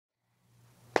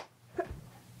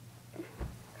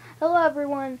Hello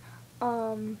everyone.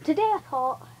 Today I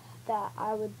thought that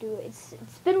I would do it's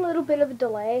been a little bit of a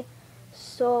delay,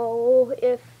 so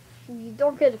if you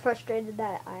don't get frustrated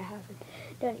that I haven't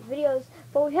done any videos,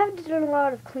 but we have done a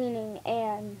lot of cleaning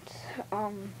and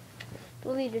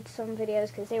deleted some videos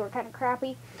because they were kind of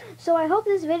crappy. So I hope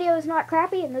this video is not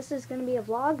crappy and this is going to be a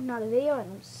vlog, not a video,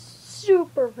 and I'm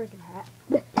super freaking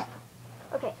happy.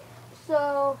 Okay,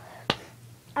 so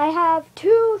I have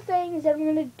two things that I'm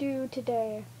going to do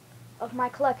today of my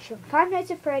collection, Five Nights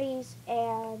at Freddy's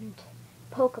and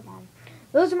Pokemon.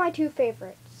 Those are my two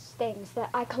favorite things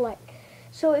that I collect.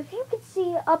 So if you can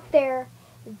see up there,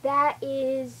 that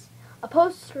is a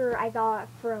poster I got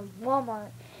from Walmart.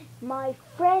 My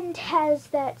friend has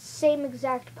that same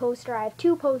exact poster. I have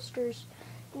two posters.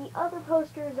 The other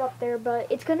poster is up there, but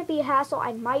it's going to be a hassle.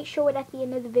 I might show it at the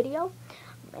end of the video,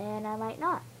 and I might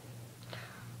not.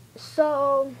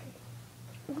 So,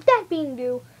 with that being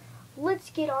due, let's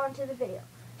get on to the video.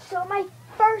 So my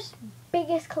first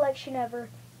biggest collection ever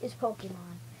is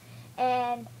Pokemon.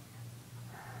 And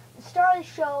to start the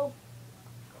show,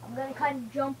 I'm going to kind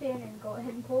of jump in and go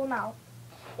ahead and pull him out.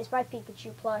 It's my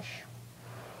Pikachu plush.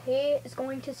 He is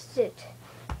going to sit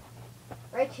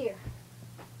right here.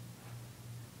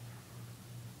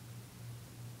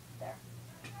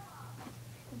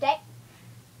 There.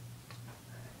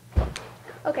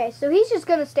 Okay, so he's just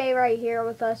going to stay right here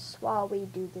with us while we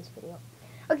do this video.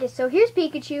 Okay, so here's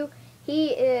Pikachu. He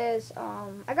is,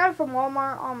 I got it from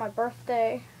Walmart on my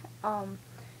birthday. I'll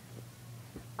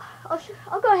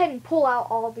go ahead and pull out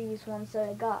all these ones that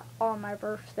I got on my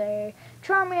birthday.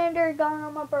 Charmander got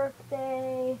on my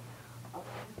birthday.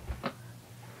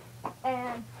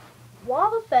 And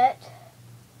Wobbuffet.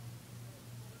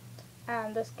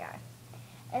 And this guy.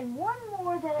 And one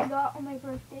more that I got on my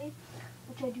birthday,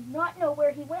 which I do not know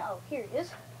where he went. Oh, here he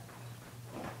is.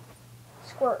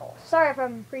 Squirtle. Sorry if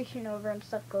I'm reaching over and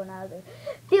stuff going out of the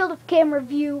field of camera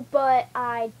view, but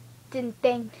I didn't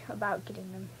think about getting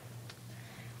them.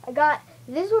 I got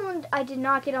this one I did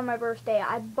not get on my birthday.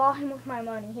 I bought him with my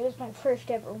money. He was my first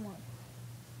ever one.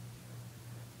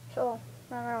 So,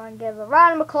 I'm going to give a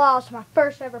round of applause to my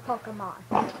first ever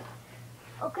Pokemon.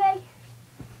 Okay?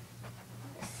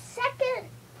 The second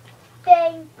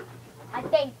thing I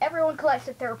think everyone collects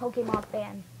if they're a Pokemon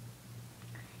fan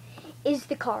is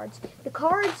the cards. The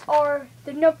cards are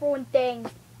the number one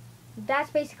thing. That's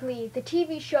basically the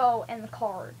TV show and the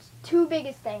cards. Two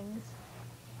biggest things.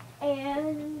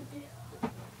 And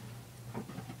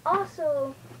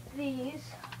also these,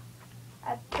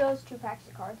 those two packs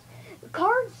of cards. The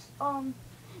cards, in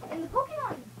the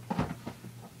Pokemon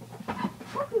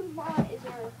is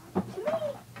to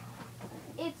me,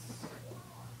 it's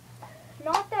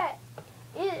not that,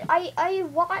 I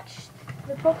watched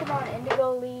the Pokemon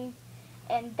Indigo League,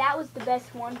 and that was the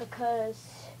best one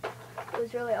because it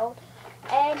was really old.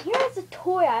 And here's a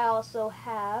toy I also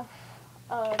have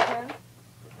of him,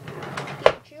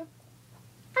 Pikachu.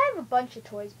 I have a bunch of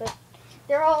toys, but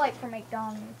they're all like from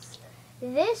McDonald's.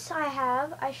 This I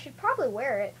have. I should probably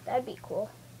wear it. That'd be cool.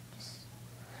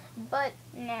 But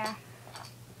nah.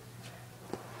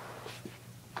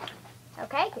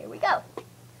 Okay, here we go.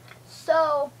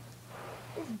 So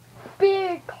this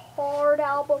big card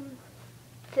album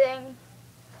thing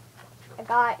I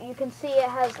got, you can see it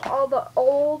has all the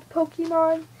old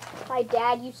Pokemon. My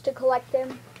dad used to collect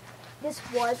them. This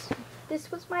was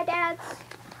my dad's,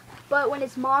 but when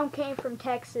his mom came from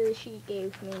Texas, she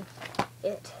gave me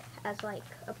it as like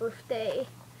a birthday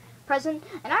present,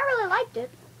 and I really liked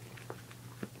it.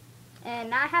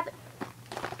 And now I have it.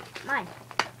 Mine.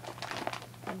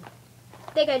 And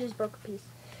I think I just broke a piece.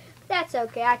 That's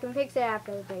okay, I can fix it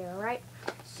after the video, right?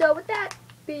 So with that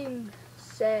being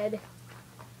said,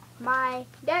 my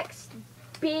next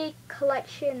big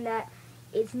collection that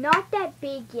is not that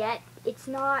big yet, it's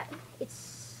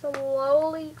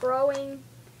slowly growing,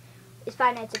 is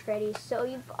Five Nights at Freddy's. So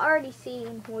you've already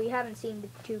seen, well, you haven't seen the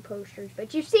two posters,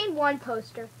 but you've seen one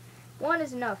poster. One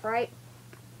is enough, right?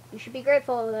 You should be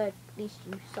grateful that at least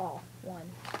you saw one.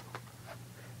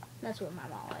 That's what my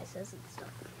mom always says and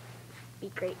stuff. Be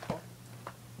grateful.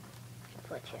 That's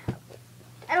what you have.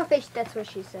 I don't think that's what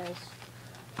she says.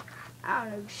 I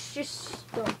don't know.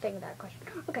 Just don't think of that question.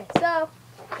 Okay, so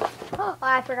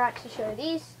I forgot to show you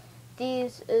these.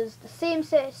 These is the same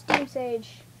Steam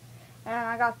Sage, and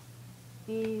I got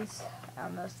these.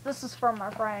 This is from my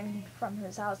friend from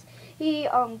his house. He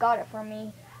got it from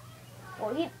me.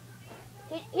 Well, he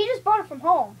just bought it from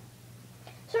home.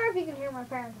 Sorry if you can hear my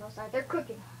parents outside. They're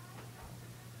cooking.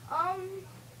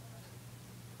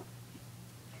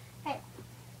 Hey.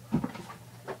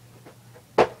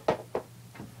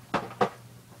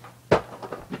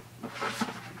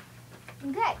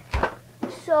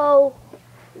 So,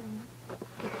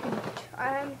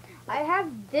 I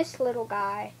have this little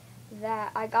guy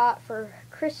that I got for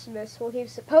Christmas. Well, he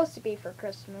was supposed to be for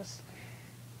Christmas.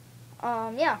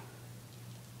 Yeah.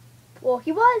 Well,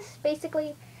 he was,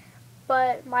 basically,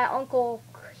 but my uncle,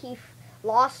 he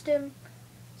lost him.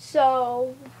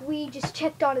 So, we just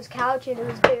checked on his couch, and it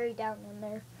was buried down in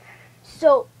there.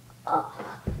 So,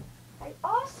 I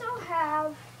also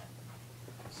have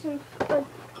some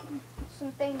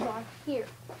things on here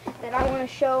that I want to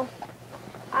show.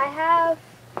 I have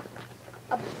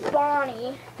a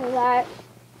Bonnie that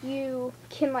you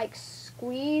can like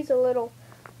squeeze, a little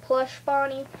plush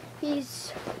Bonnie.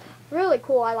 He's really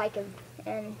cool. I like him.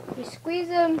 And you squeeze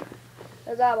him,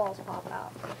 his eyeballs pop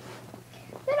out.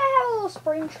 Then I have a little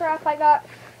spring trap I got.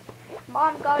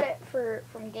 Mom got it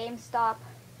from GameStop.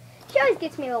 She always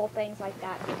gets me little things like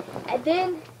that. And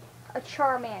then a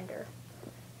Charmander.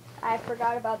 I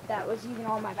forgot about that. It was even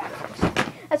on my background.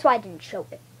 That's why I didn't show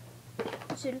it.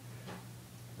 So,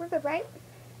 we're good, right?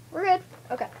 We're good?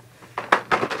 Okay.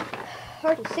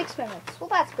 Already 6 minutes. Well,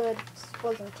 that's good. This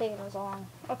wasn't taking as long.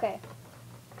 Okay.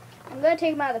 I'm going to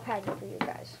take them out of the package for you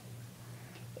guys.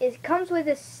 It comes with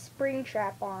a spring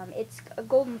trap arm. It's a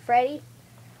Golden Freddy.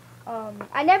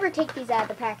 I never take these out of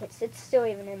the packets. It's still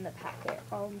even in the packet.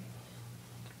 I'm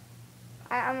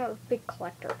a big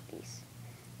collector of these.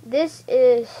 This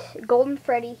is Golden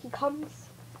Freddy. He comes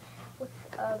with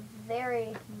a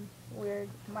very weird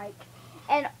mic.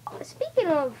 And speaking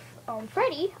of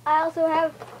Freddy, I also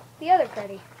have the other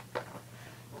Freddy.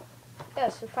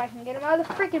 Yes, if I can get him out of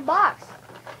the freaking box.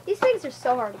 These things are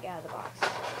so hard to get out of the box.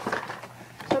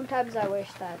 Sometimes I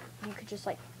wish that you could just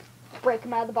like break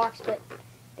them out of the box, but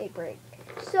they break.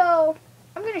 So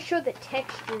I'm going to show the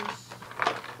textures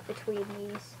between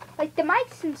these. Like the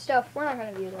mics and stuff, we're not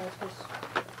going to view those because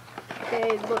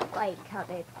they look like how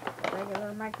they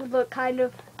regular mic would look, kind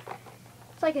of.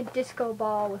 It's like a disco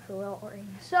ball with a little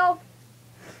ring. So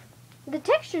the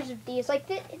textures of these, like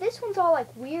this one's all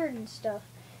like weird and stuff.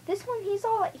 This one,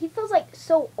 he feels like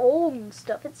so old and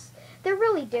stuff. They're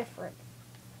really different.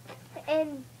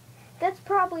 And that's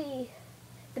probably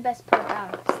the best part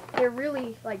about it. They're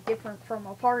really like different from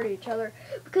apart each other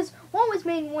because one was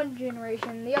made in one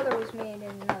generation, the other was made in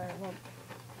another. Well,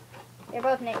 they're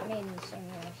both made in the same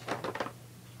year, so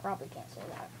probably can't say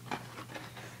that.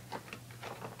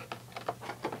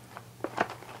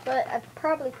 But I've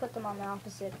probably put them on the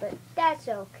opposite, but that's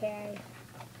okay.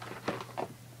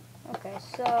 Okay,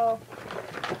 so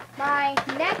my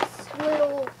next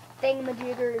little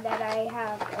thingamajigger that I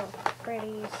have of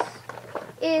Freddy's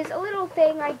is a little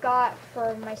thing I got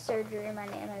for my surgery. My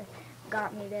Nana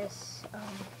got me this.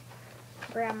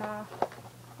 Grandma,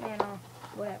 Nana,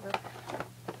 whatever.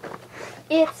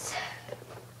 It's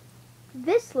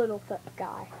this little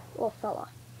fella.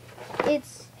 It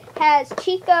has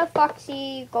Chica,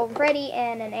 Foxy, Golden Freddy,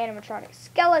 and an animatronic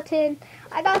skeleton.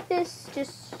 I got this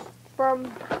just from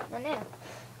my Nana.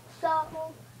 So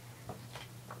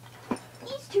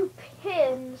these two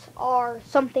pins are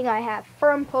something I have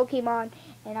from Pokemon,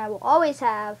 and I will always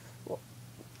have.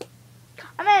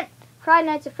 I meant Five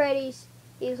Nights at Freddy's.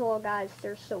 These little guys,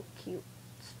 they're so cute.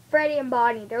 It's Freddy and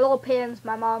Bonnie. They're little pins.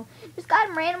 My mom just got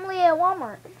them randomly at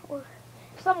Walmart or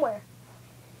somewhere.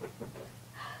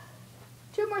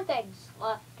 2 more things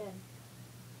left, and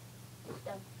it's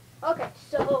done. Okay,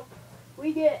 so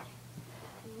we get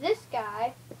this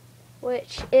guy,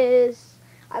 which is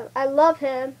I love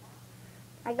him.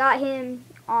 I got him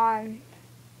on,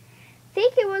 I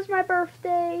think it was my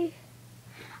birthday.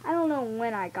 I don't know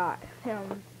when I got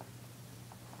him.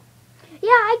 Yeah,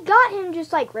 I got him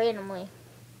just like randomly.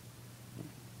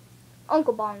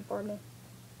 Uncle bought him for me.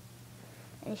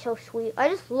 And he's so sweet. I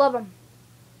just love him.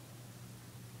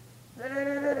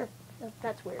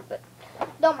 That's weird, but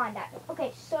don't mind that.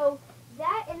 Okay, so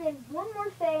that and then one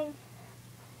more thing.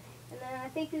 And then I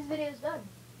think this video is done.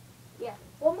 Yeah,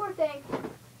 one more thing.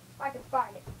 If I can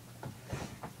find it.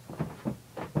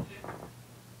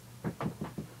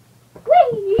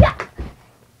 Whee! Yeah!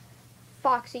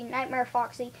 Foxy, Nightmare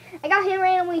Foxy. I got him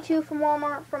randomly too from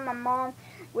Walmart from my mom.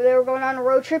 Where they were going on a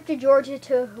road trip to Georgia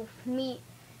to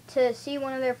see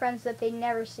one of their friends that they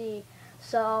never see.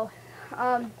 So,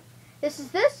 this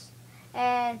is this,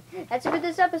 and that's it for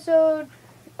this episode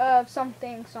of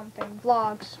something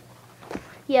vlogs.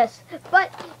 Yes,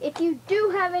 but if you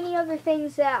do have any other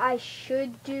things that I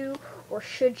should do or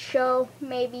should show,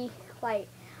 maybe, like,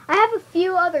 I have a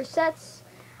few other sets,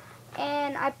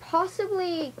 and I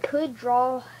possibly could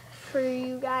draw for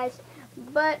you guys,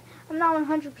 but I'm not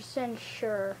 100%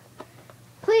 sure.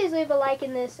 Please leave a like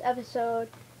in this episode,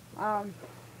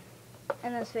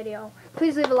 in this video.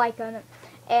 Please leave a like on it,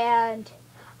 and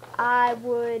I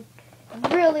would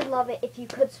really love it if you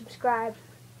could subscribe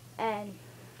and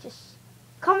just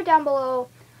comment down below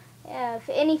if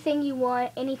anything you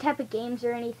want, any type of games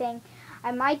or anything.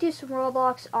 I might do some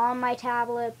Roblox on my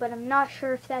tablet, but I'm not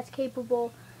sure if that's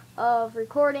capable of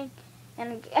recording.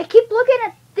 And I keep looking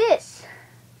at this,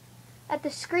 at the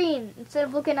screen, instead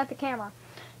of looking at the camera.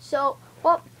 So,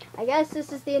 well, I guess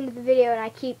this is the end of the video, and I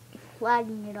keep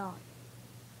lagging it on.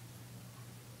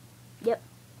 Yep.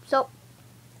 So,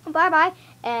 bye-bye,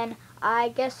 and I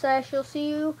guess I shall see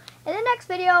you in the next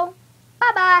video.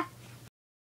 Bye-bye.